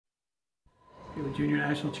You were junior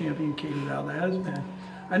national champion Katey Valdez. And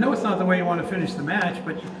I know it's not the way you want to finish the match,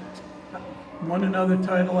 but you won another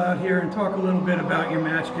title out here. And talk a little bit about your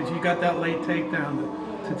match, because you got that late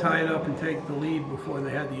takedown to tie it up and take the lead before they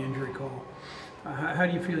had the injury call. How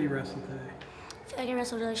do you feel you wrestled today? I feel like I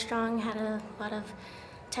wrestled really strong, had a lot of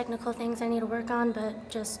technical things I need to work on, but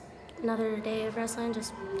just another day of wrestling,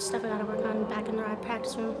 just stuff I got to work on back in the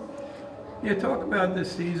practice room. Yeah, talk about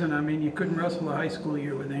this season. I mean, you couldn't wrestle a high school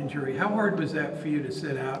year with injury. How hard was that for you to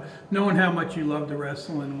sit out, knowing how much you love to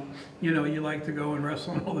wrestle and, you know, you like to go and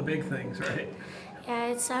wrestle in all the big things, right? Yeah,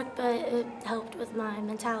 it sucked, but it helped with my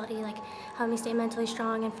mentality, like helped me stay mentally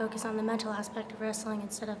strong and focus on the mental aspect of wrestling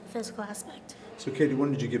instead of the physical aspect. So, Katey,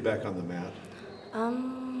 when did you get back on the mat?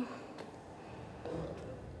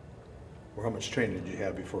 Or how much training did you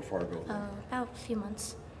have before Fargo? About a few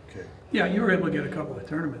months. Okay. Yeah, you were able to get a couple of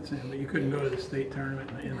tournaments in, but you couldn't go to the state tournament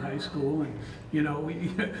in high school. And, you know,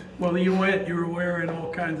 well, you went, you were wearing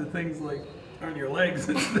all kinds of things like on your legs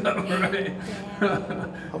and stuff, right?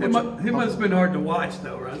 Yeah. It must have been hard to watch,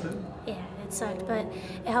 though, wasn't it? Yeah, it sucked, but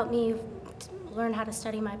it helped me learn how to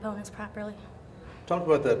study my opponents properly. Talk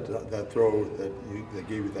about that throw that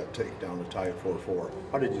gave you that takedown to tie it 4-4.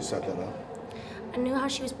 How did you set that up? I knew how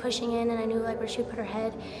she was pushing in, and I knew like where she would put her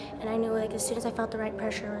head, and I knew like as soon as I felt the right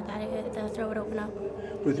pressure, that the throw would open up.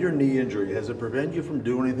 With your knee injury, has it prevented you from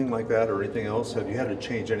doing anything like that or anything else? Have you had to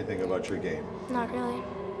change anything about your game? Not really.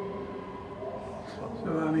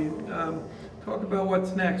 So, I mean, talk about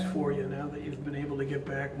what's next for you now that you've been able to get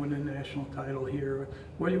back, win a national title here.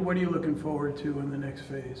 What are you looking forward to in the next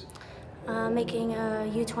phase? Making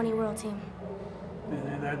a U20 world team.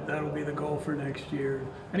 And that'll be the goal for next year.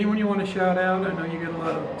 Anyone you want to shout out? I know you get a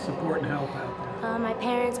lot of support and help out there. My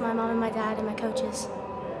parents, my mom and my dad, and my coaches.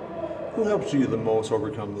 Who helps you the most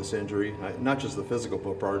overcome this injury? Not just the physical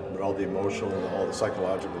part, but all the emotional and all the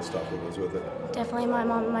psychological stuff that goes with it. Definitely my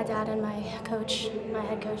mom and my dad and my coach, my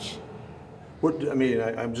head coach.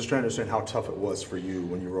 I'm just trying to understand how tough it was for you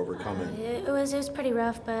when you were overcoming. It was pretty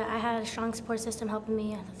rough, but I had a strong support system helping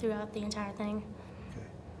me throughout the entire thing.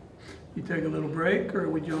 You take a little break, or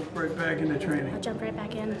we jump right back into training? I'll jump right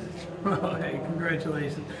back in. Well, hey,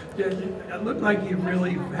 congratulations. Yeah, it looked like you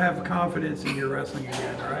really have confidence in your wrestling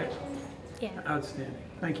again, right? Yeah. Outstanding.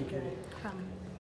 Thank you, Katey. No problem.